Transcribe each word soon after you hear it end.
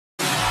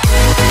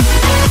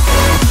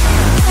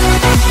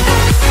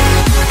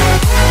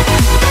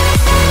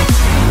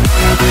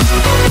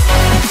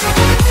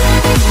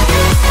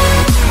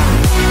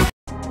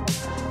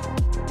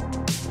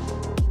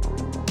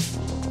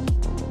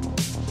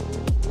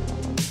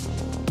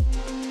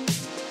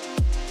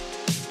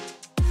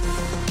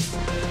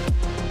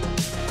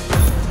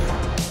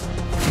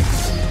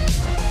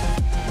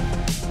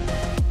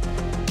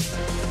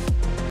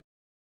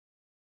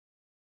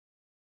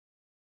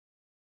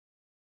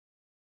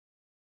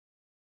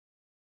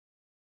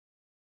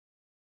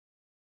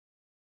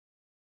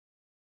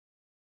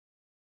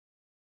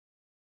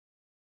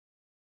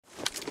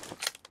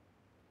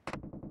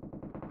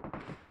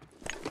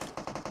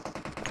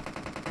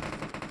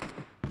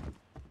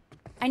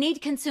I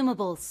need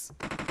consumables.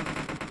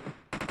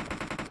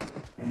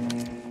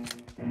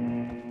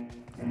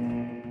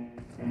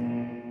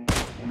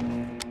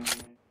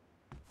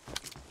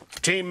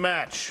 Team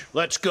match,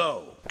 let's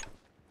go.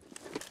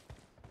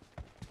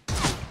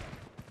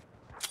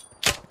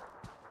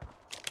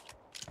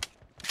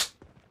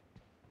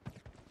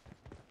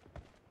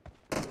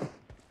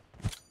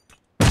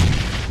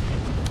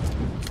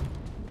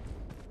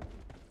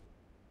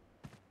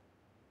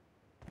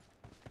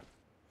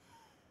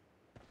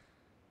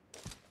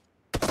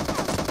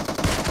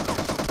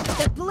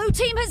 The blue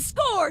team has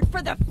scored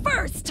for the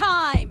first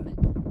time!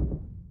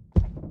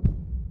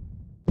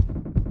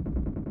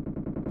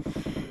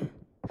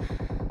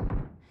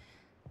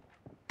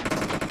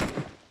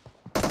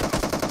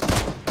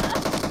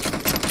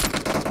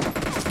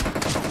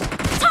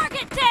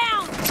 Target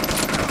down!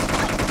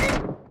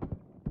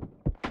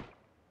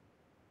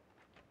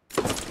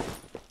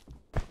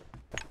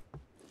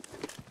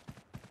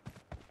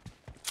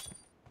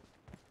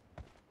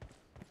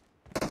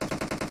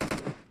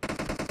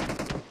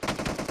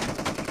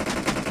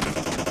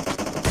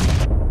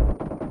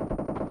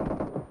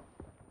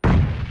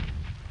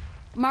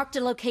 Marked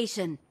a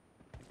location.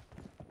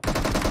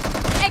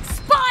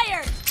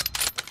 Expired!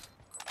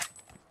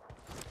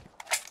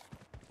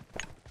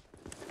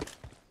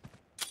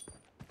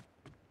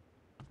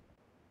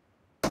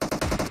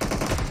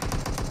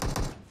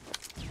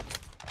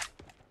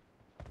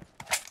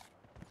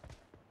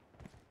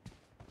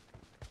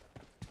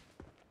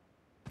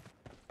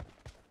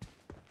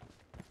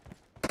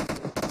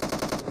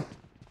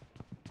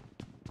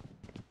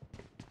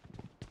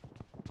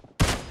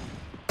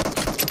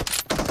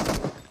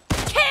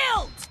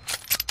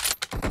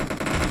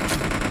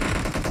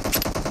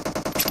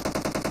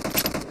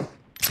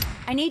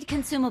 I need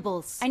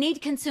consumables. I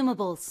need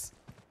consumables.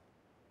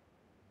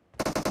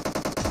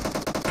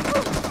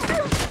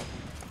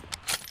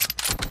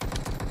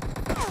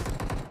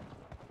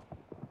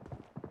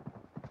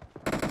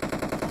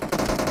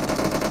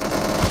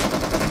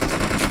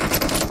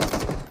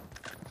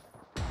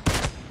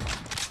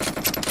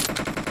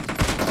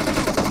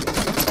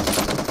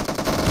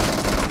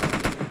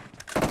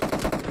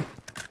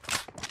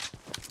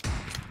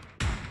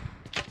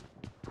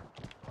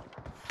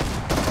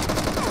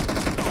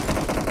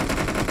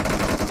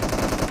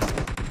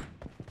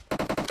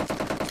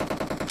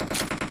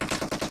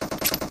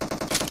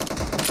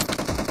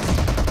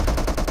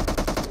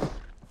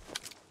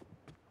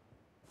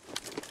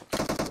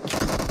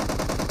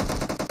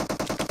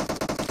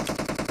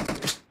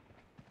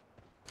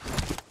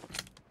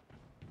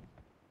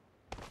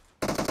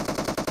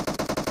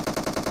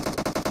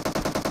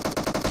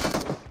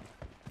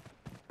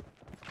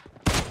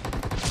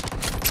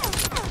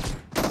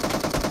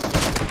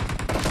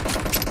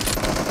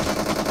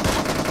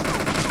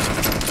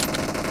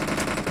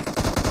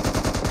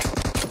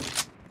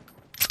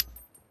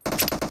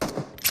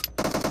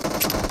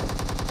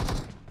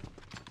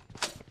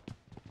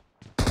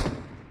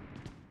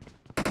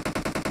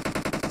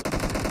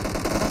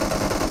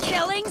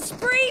 Killing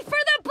spree for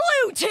the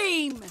blue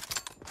team!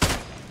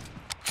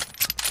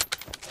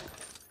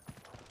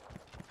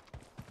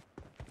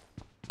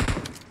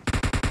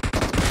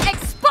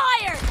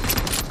 Expired!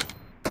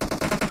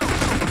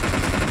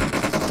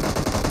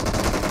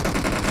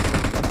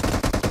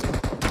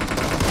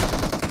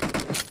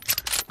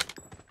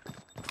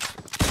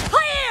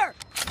 Clear!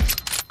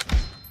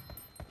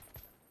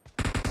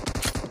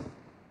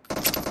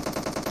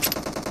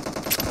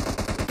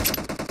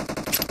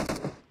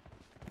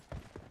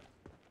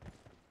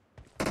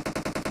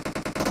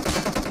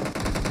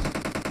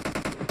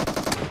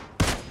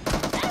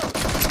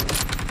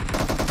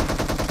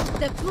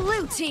 The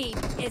blue team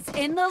is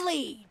in the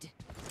lead.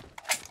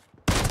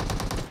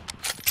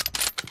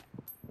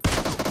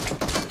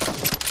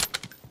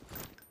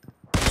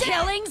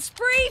 Killing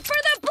spree for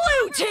the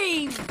blue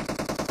team!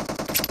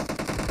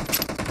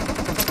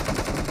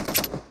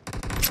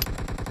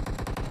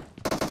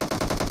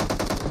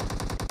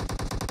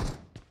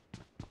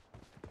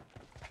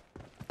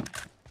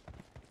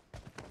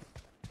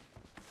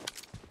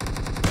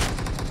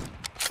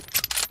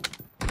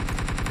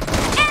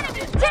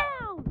 Enemy down!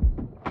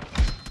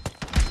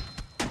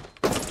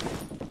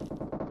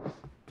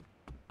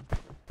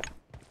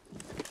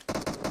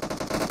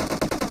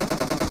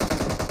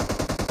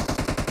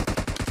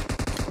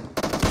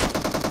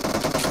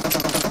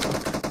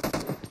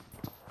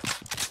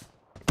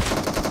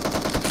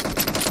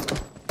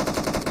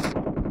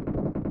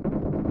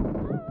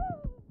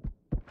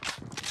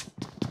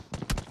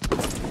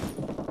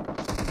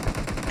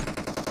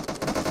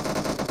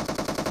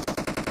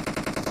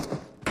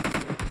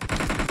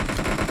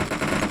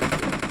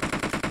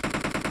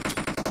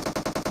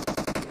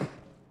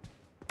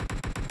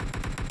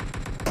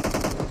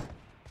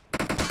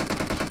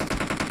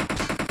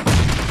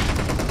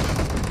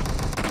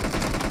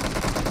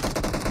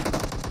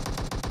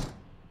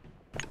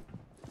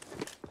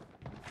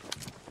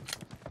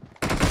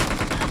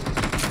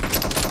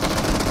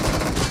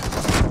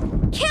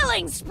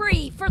 Killing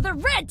spree for the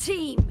red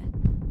team!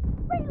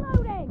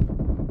 Reloading!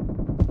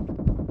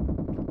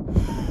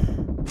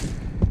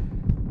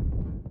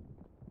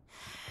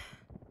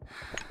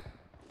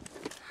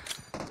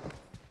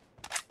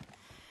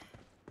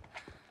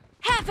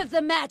 Half of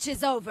the match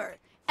is over,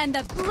 and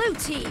the blue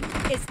team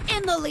is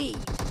in the lead.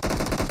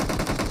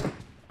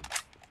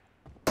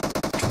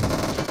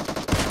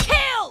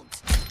 Killed!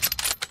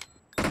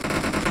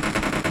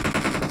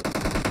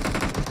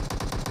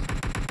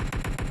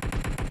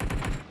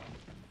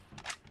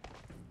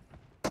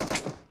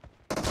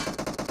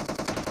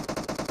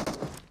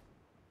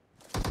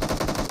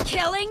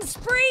 Killing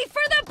spree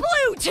for the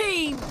blue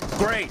team!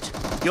 Great!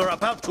 You're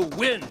about to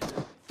win!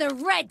 The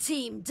red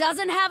team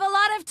doesn't have a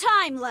lot of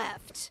time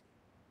left.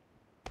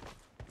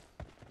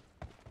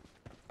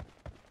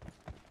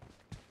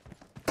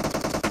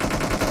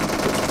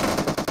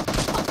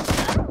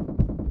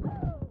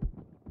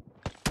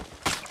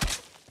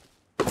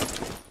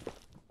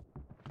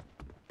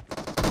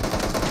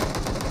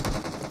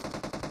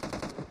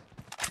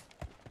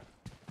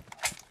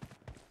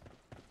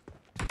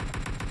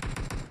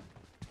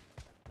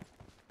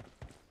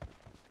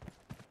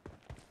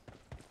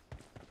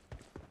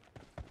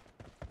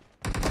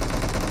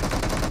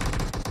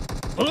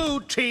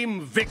 Blue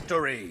team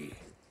victory!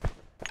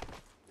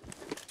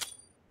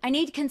 I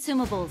need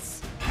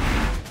consumables.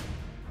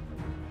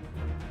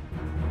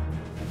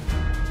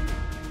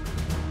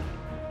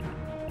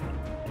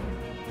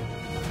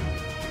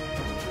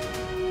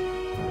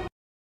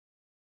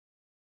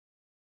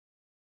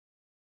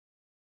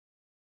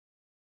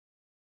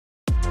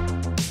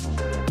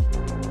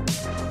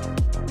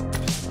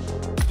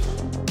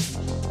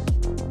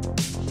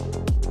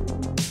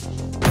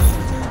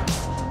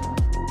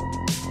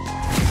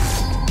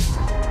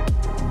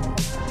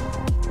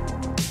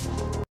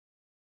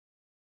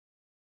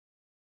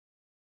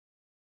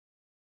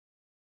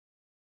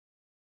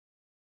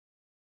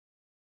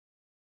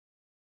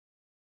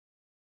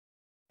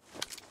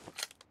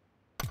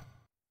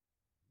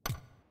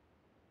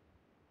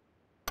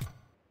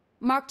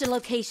 Marked a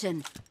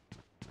location.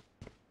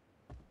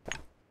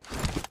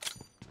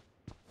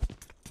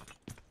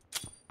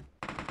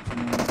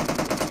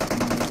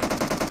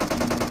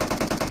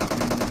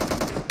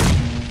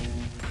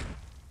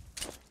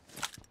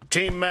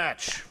 Team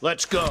match,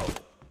 let's go!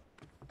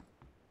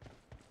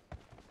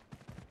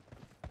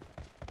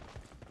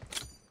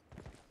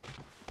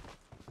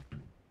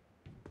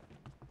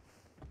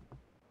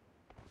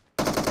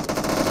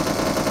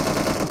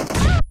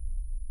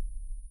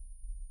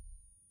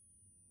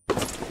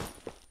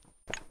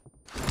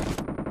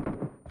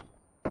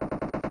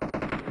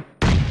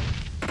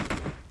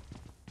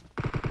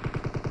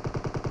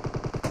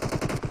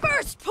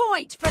 First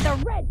point for the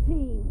red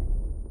team!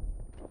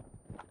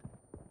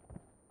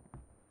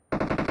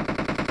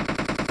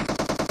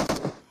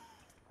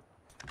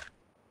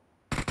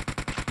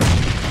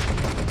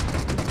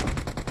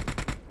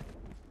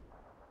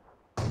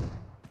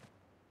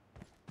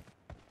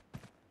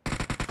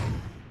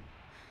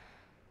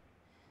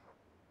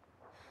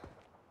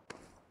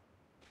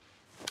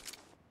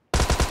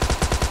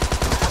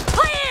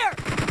 Clear!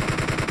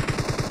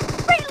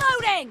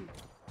 Reloading!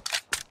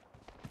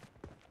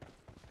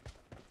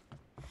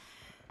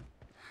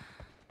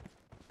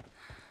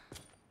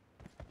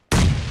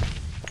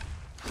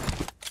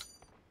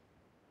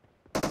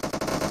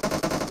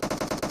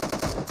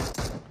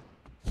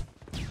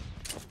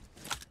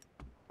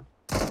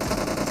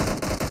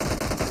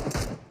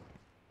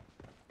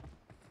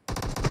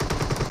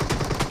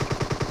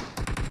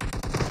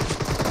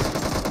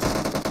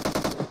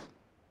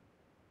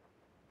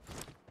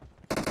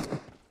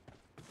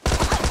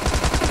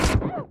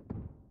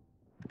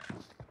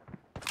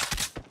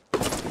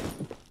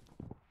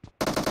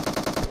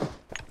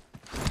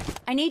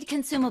 I need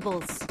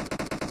consumables.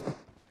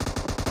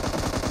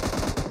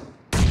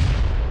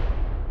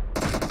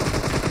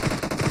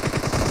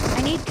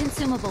 I need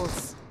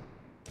consumables.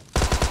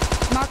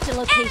 Marked a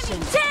location.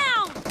 Enemy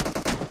down!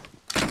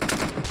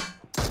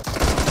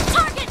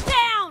 Target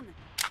down!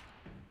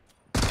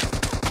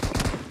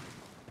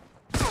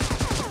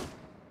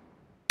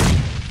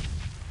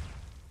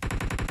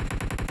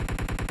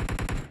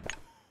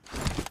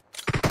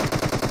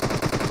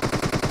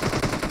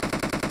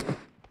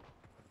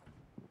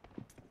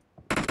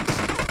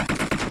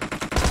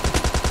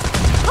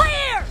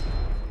 Clear!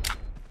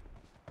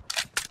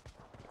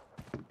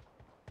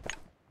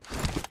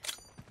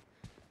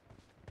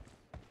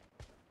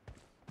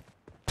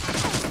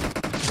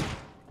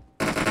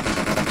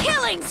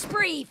 Killing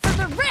spree for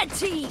the red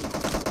team!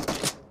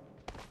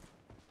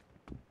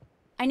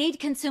 I need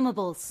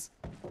consumables.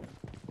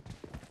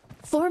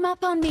 Form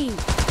up on me.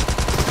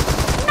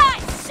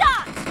 Nice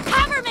shot!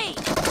 Cover me!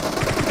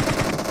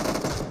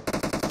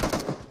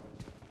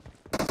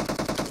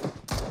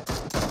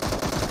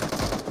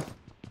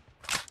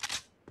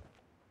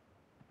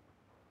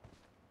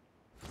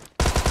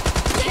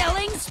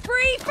 Killing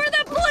spree for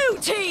the blue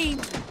team!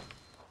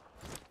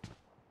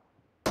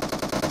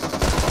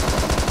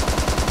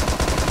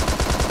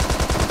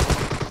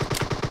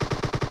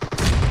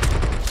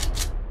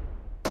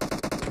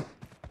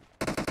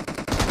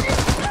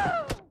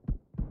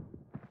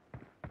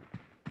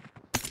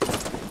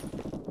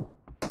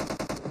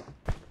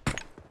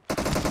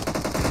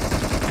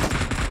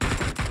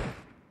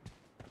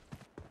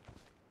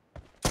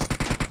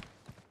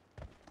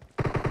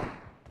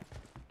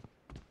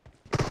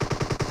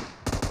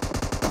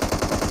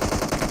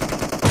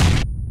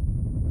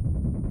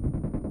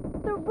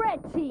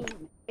 team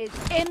is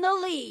in the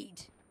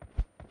lead.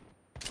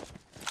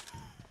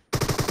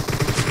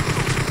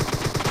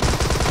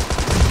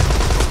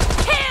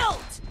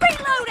 Killed!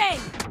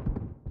 Reloading!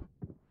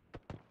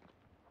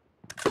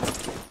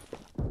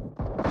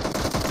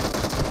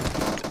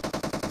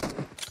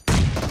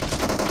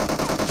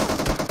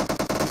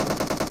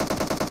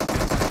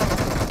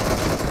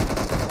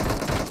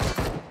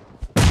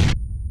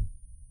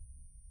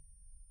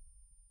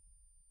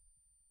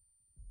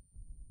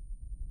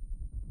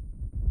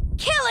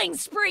 Killing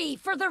spree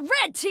for the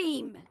red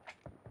team!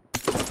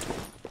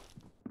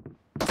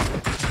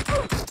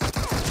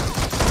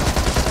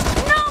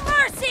 No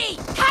mercy!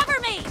 Cover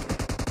me!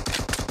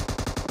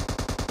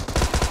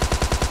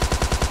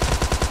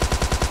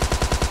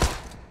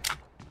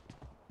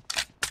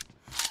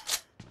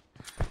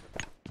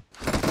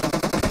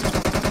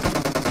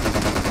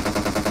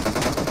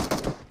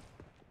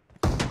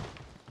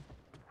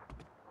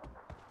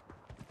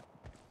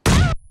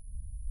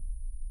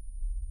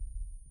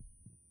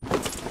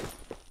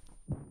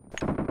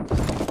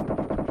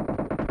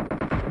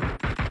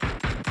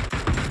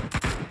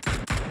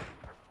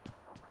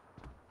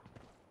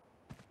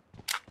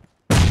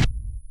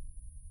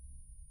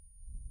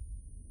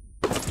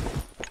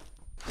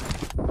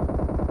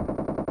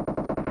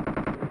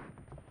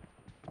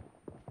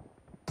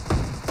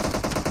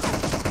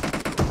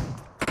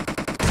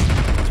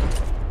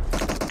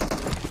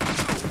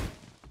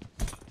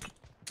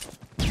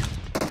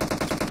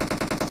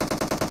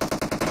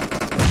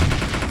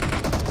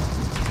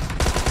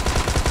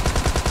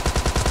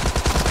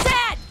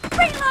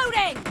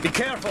 Be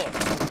careful!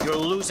 You're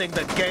losing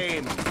the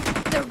game.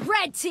 The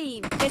red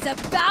team is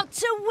about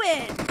to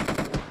win!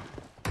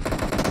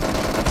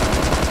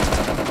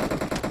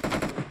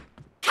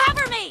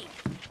 Cover me!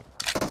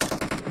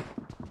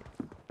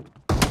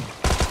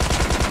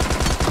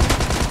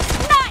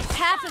 Nice!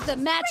 Half of the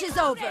match is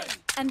over,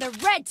 and the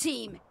red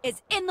team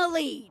is in the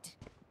lead.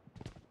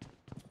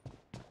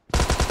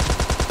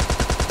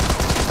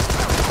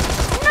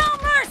 No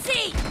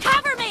mercy!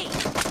 Cover me!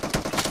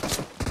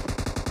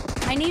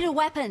 I need a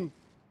weapon.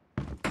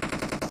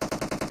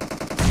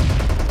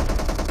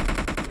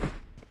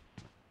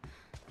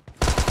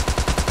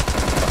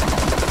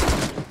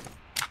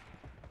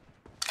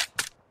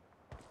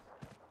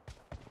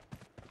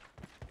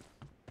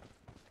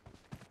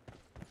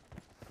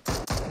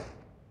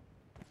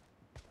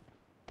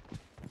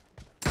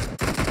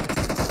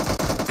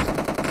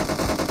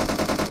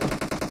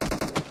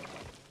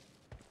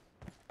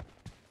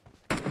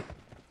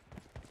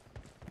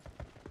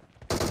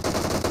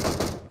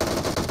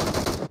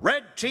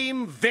 Red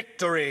team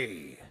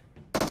victory!